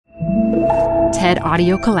TED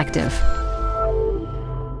Audio Collective.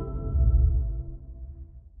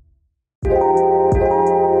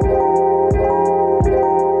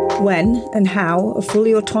 When and how a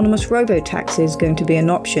fully autonomous robotaxi is going to be an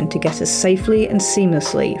option to get us safely and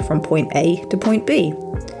seamlessly from point A to point B.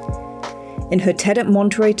 In her TED at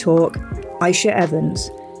Monterey talk, Aisha Evans,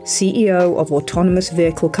 CEO of autonomous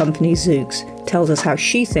vehicle company Zoox, tells us how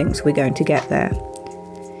she thinks we're going to get there.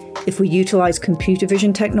 If we utilize computer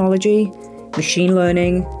vision technology, machine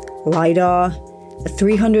learning, LiDAR, a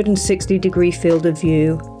 360-degree field of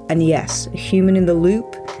view, and yes, a human in the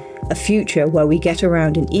loop, a future where we get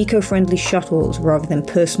around in eco-friendly shuttles rather than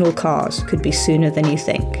personal cars could be sooner than you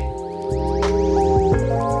think.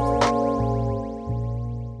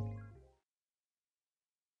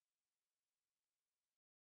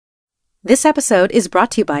 This episode is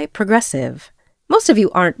brought to you by Progressive. Most of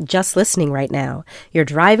you aren't just listening right now. You're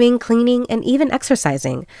driving, cleaning, and even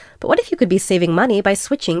exercising. But what if you could be saving money by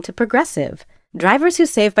switching to Progressive? Drivers who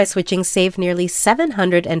save by switching save nearly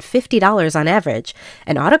 $750 on average,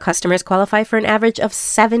 and auto customers qualify for an average of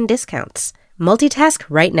 7 discounts. Multitask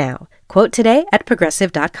right now. Quote today at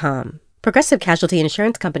Progressive.com. Progressive Casualty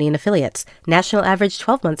Insurance Company and Affiliates. National average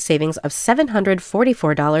 12-month savings of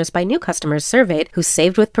 $744 by new customers surveyed who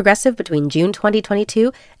saved with Progressive between June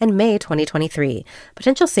 2022 and May 2023.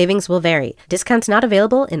 Potential savings will vary. Discounts not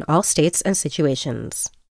available in all states and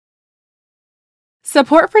situations.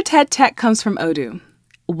 Support for TED Tech comes from Odoo.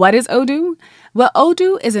 What is Odoo? Well,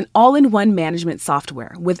 Odoo is an all-in-one management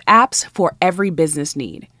software with apps for every business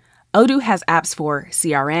need. Odoo has apps for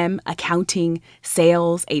CRM, accounting,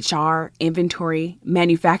 sales, HR, inventory,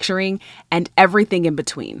 manufacturing, and everything in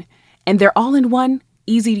between. And they're all in one,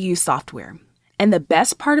 easy-to-use software. And the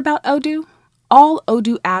best part about Odoo? All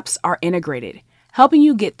Odoo apps are integrated, helping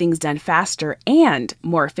you get things done faster and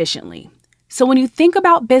more efficiently. So when you think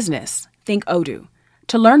about business, think Odoo.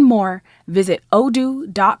 To learn more, visit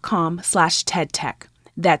odoo.com/TEDTech.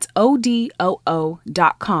 That's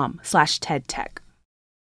odoo.com/TEDTech.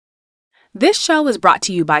 This show is brought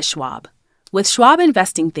to you by Schwab. With Schwab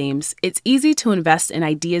Investing Themes, it's easy to invest in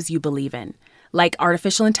ideas you believe in, like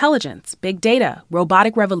artificial intelligence, big data,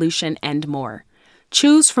 robotic revolution, and more.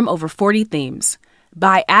 Choose from over 40 themes.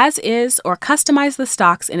 Buy as is or customize the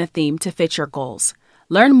stocks in a theme to fit your goals.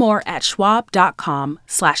 Learn more at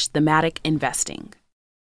schwab.com/thematic investing.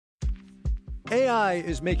 AI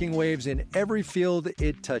is making waves in every field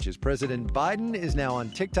it touches. President Biden is now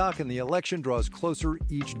on TikTok, and the election draws closer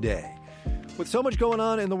each day. With so much going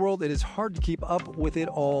on in the world, it is hard to keep up with it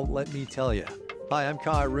all, let me tell you. Hi, I'm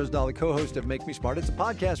Kai Rizdal, the co-host of Make Me Smart. It's a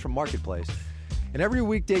podcast from Marketplace. And every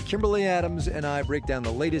weekday, Kimberly Adams and I break down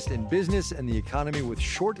the latest in business and the economy with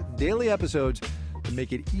short daily episodes to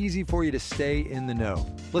make it easy for you to stay in the know.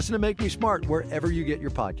 Listen to Make Me Smart wherever you get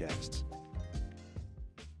your podcasts.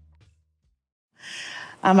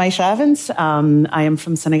 I'm Aisha Evans. I am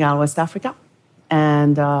from Senegal, West Africa.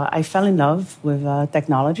 And I fell in love with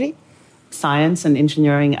technology, science, and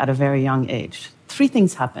engineering at a very young age. 3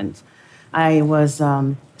 things happened. I was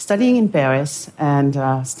studying in Paris and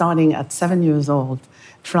starting at 7 years old,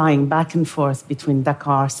 flying back and forth between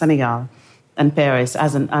Dakar, Senegal, and Paris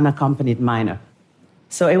as an unaccompanied minor.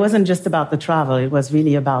 So it wasn't just about the travel, it was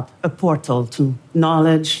really about a portal to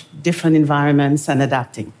knowledge, different environments, and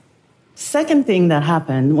adapting. Second thing that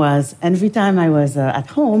happened was every time I was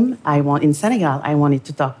at home, in Senegal, I wanted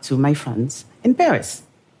to talk to my friends in Paris.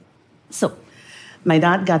 So my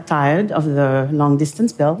dad got tired of the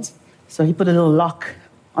long-distance bills, so he put a little lock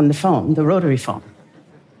on the phone, the rotary phone.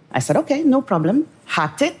 I said, okay, no problem.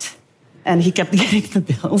 Hacked it, and he kept getting the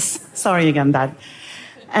bills. Sorry again, Dad.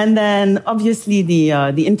 And then, obviously,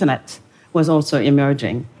 the internet was also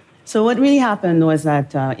emerging. So what really happened was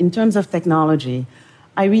that in terms of technology,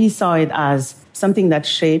 I really saw it as something that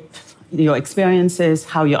shaped your experiences,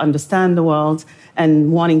 how you understand the world,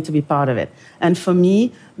 and wanting to be part of it. And for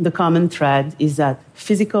me, the common thread is that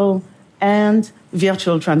physical and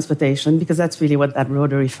virtual transportation, because that's really what that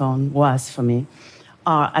rotary phone was for me,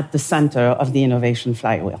 are at the center of the innovation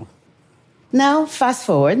flywheel. Now, fast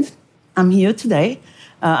forward, I'm here today.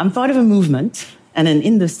 I'm part of a movement and an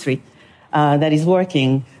industry that is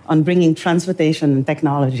working on bringing transportation and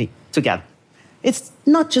technology together. It's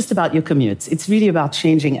not just about your commutes. It's really about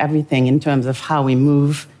changing everything in terms of how we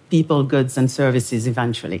move people, goods, and services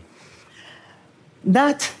eventually.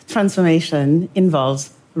 That transformation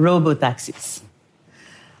involves robotaxis.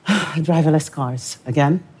 Driverless cars,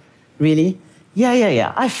 again? Really?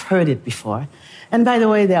 Yeah. I've heard it before. And by the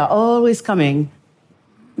way, they are always coming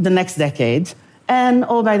the next decade. And,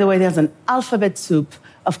 oh, by the way, there's an alphabet soup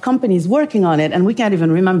of companies working on it, and we can't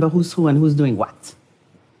even remember who's who and who's doing what.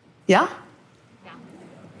 Yeah?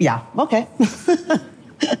 Yeah, okay.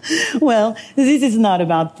 Well, this is not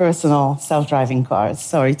about personal self-driving cars.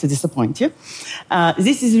 Sorry to disappoint you.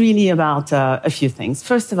 This is really about a few things.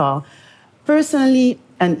 First of all, personally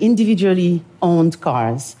and individually owned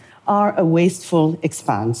cars are a wasteful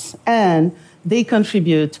expense, and they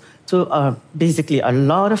contribute to basically a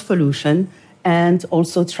lot of pollution and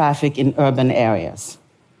also traffic in urban areas.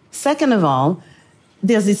 Second of all,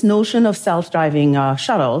 there's this notion of self-driving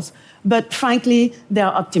shuttles, but frankly, they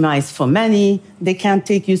are optimized for many. They can't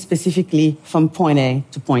take you specifically from point A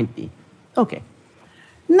to point B. Okay.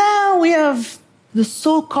 Now we have the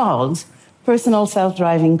so-called personal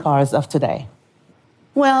self-driving cars of today.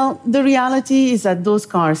 Well, the reality is that those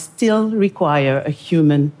cars still require a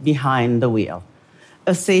human behind the wheel,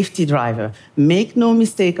 a safety driver. Make no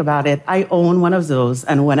mistake about it, I own one of those,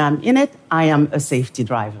 and when I'm in it, I am a safety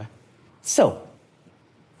driver. So,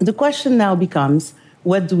 the question now becomes,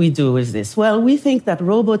 what do we do with this? Well, we think that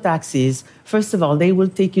robotaxis, first of all, they will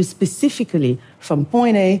take you specifically from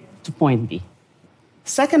point A to point B.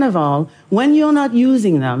 Second of all, when you're not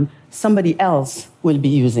using them, somebody else will be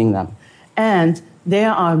using them. And they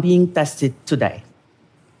are being tested today.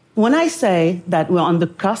 When I say that we're on the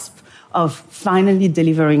cusp of finally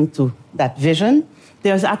delivering to that vision,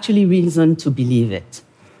 there's actually reason to believe it.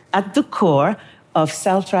 At the core of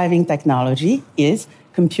self-driving technology is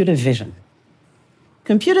computer vision.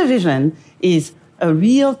 Computer vision is a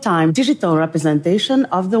real-time digital representation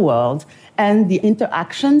of the world and the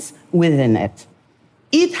interactions within it.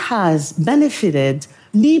 It has benefited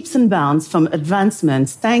leaps and bounds from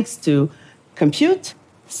advancements thanks to compute,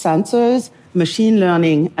 sensors, machine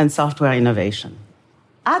learning, and software innovation.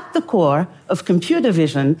 At the core of computer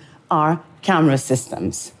vision are camera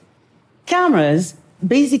systems. Cameras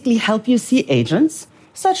basically help you see agents,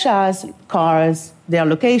 such as cars, their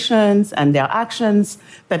locations and their actions,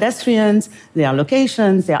 pedestrians, their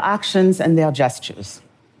locations, their actions, and their gestures.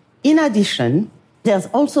 In addition, there's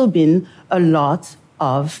also been a lot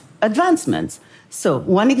of advancements. So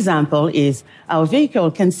one example is our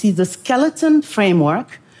vehicle can see the skeleton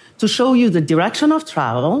framework to show you the direction of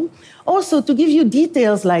travel, also to give you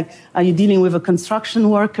details like, are you dealing with a construction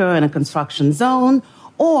worker in a construction zone,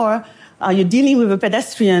 or are you dealing with a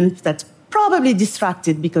pedestrian that's probably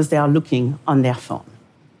distracted because they are looking on their phone.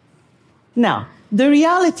 Now, the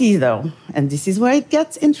reality, though, and this is where it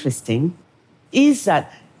gets interesting, is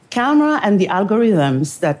that camera and the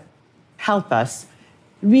algorithms that help us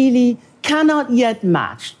really cannot yet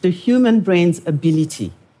match the human brain's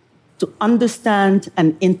ability to understand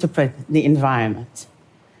and interpret the environment.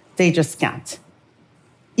 They just can't.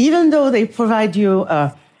 Even though they provide you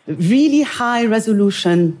a really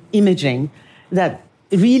high-resolution imaging that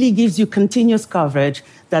really gives you continuous coverage,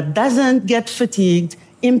 that doesn't get fatigued,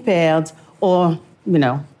 impaired, or,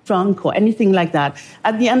 drunk or anything like that,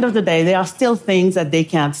 at the end of the day, there are still things that they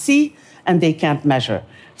can't see and they can't measure.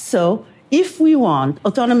 So if we want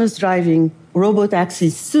autonomous driving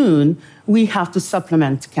robotaxis soon, we have to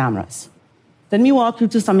supplement cameras. Let me walk you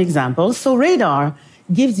through some examples. So radar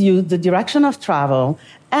gives you the direction of travel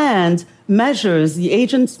and measures the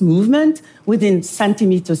agent's movement within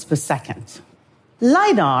centimeters per second.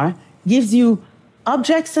 LiDAR gives you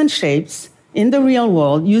objects and shapes in the real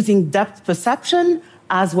world using depth perception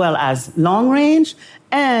as well as long range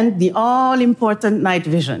and the all-important night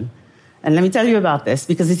vision. And let me tell you about this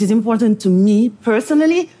because it is important to me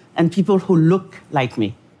personally and people who look like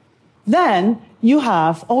me. Then you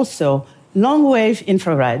have also long-wave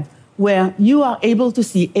infrared, where you are able to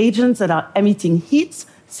see agents that are emitting heat,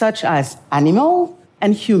 such as animals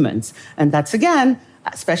and humans. And that's, again,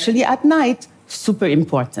 especially at night, super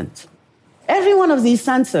important. Every one of these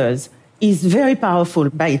sensors is very powerful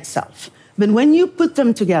by itself. But when you put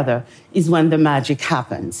them together is when the magic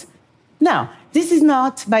happens. Now, this is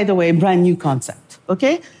not, by the way, a brand new concept,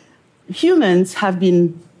 okay? Humans have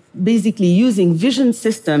been basically using vision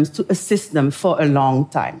systems to assist them for a long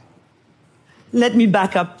time. Let me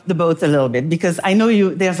back up the boat a little bit, because I know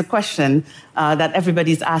there's a question that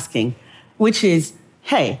everybody's asking, which is,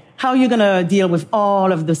 hey, how are you going to deal with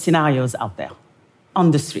all of the scenarios out there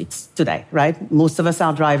on the streets today, right? Most of us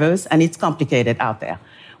are drivers, and it's complicated out there.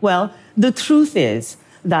 Well, the truth is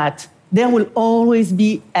that there will always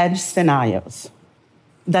be edge scenarios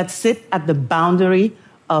that sit at the boundary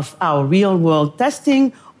of our real-world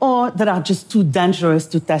testing or that are just too dangerous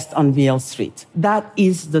to test on real street. That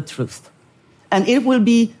is the truth. And it will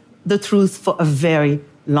be the truth for a very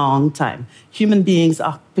long time. Human beings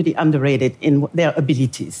are pretty underrated in their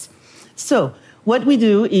abilities. So what we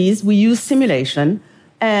do is we use simulation,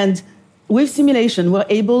 and with simulation, we're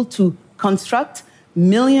able to construct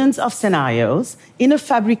millions of scenarios in a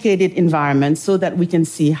fabricated environment so that we can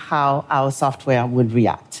see how our software would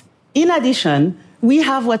react. In addition, we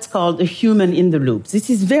have what's called a human in the loop. This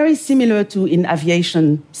is very similar to in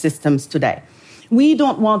aviation systems today. We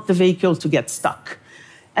don't want the vehicle to get stuck.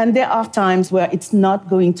 And there are times where it's not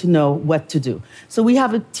going to know what to do. So we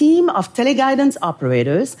have a team of teleguidance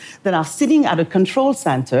operators that are sitting at a control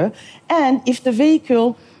center. And if the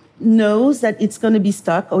vehicle knows that it's going to be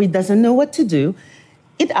stuck or it doesn't know what to do,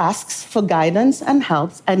 it asks for guidance and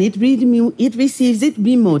help, and it receives it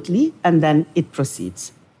remotely, and then it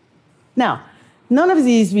proceeds. Now, none of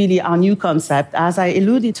these really are new concepts. As I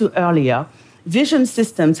alluded to earlier, vision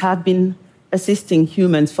systems have been assisting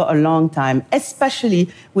humans for a long time, especially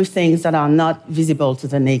with things that are not visible to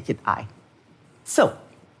the naked eye. So,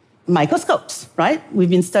 microscopes, right? We've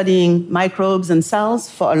been studying microbes and cells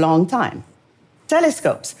for a long time.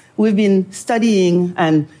 Telescopes, we've been studying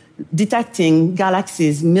and detecting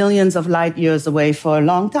galaxies millions of light years away for a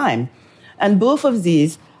long time. And both of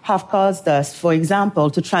these have caused us, for example,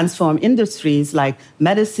 to transform industries like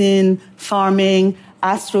medicine, farming,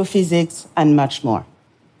 astrophysics, and much more.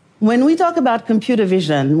 When we talk about computer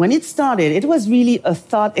vision, when it started, it was really a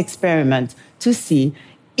thought experiment to see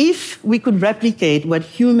if we could replicate what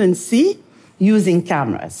humans see using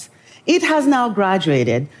cameras. It has now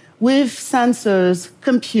graduated with sensors,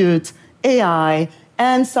 compute, AI,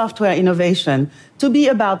 and software innovation to be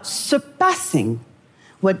about surpassing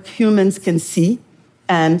what humans can see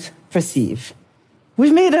and perceive.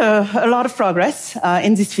 We've made a lot of progress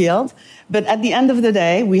in this field, but at the end of the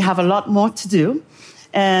day, we have a lot more to do.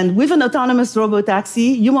 And with an autonomous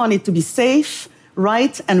robotaxi, you want it to be safe,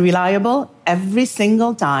 right, and reliable every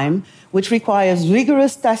single time, which requires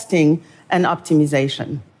rigorous testing and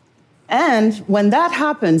optimization. And when that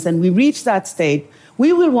happens and we reach that state,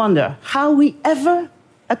 we will wonder how we ever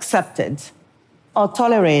accepted or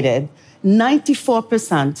tolerated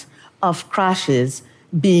 94% of crashes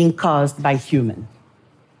being caused by humans.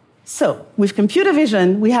 So, with computer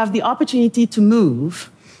vision, we have the opportunity to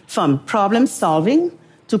move from problem solving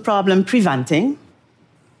to problem preventing.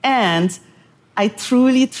 And I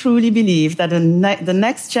truly, truly believe that the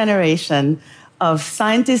next generation of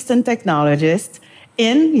scientists and technologists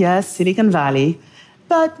in, yes, Silicon Valley,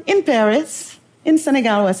 but in Paris, in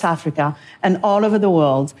Senegal, West Africa, and all over the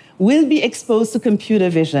world will be exposed to computer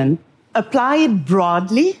vision, apply it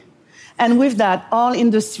broadly, and with that, all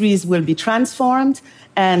industries will be transformed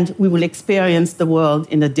and we will experience the world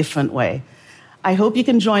in a different way. I hope you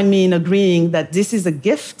can join me in agreeing that this is a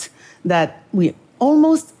gift that we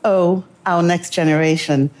almost owe our next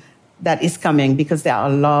generation that is coming, because there are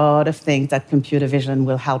a lot of things that computer vision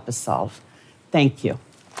will help us solve. Thank you.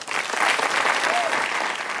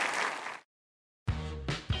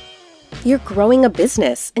 You're growing a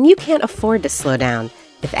business, and you can't afford to slow down.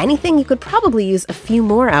 If anything, you could probably use a few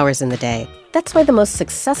more hours in the day. That's why the most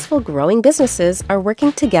successful growing businesses are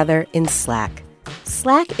working together in Slack.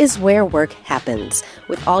 Slack is where work happens,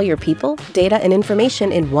 with all your people, data, and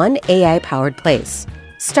information in one AI-powered place.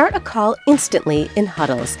 Start a call instantly in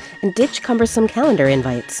huddles and ditch cumbersome calendar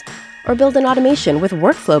invites. Or build an automation with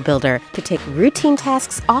Workflow Builder to take routine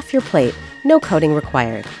tasks off your plate, no coding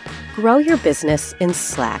required. Grow your business in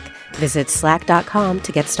Slack. Visit slack.com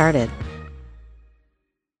to get started.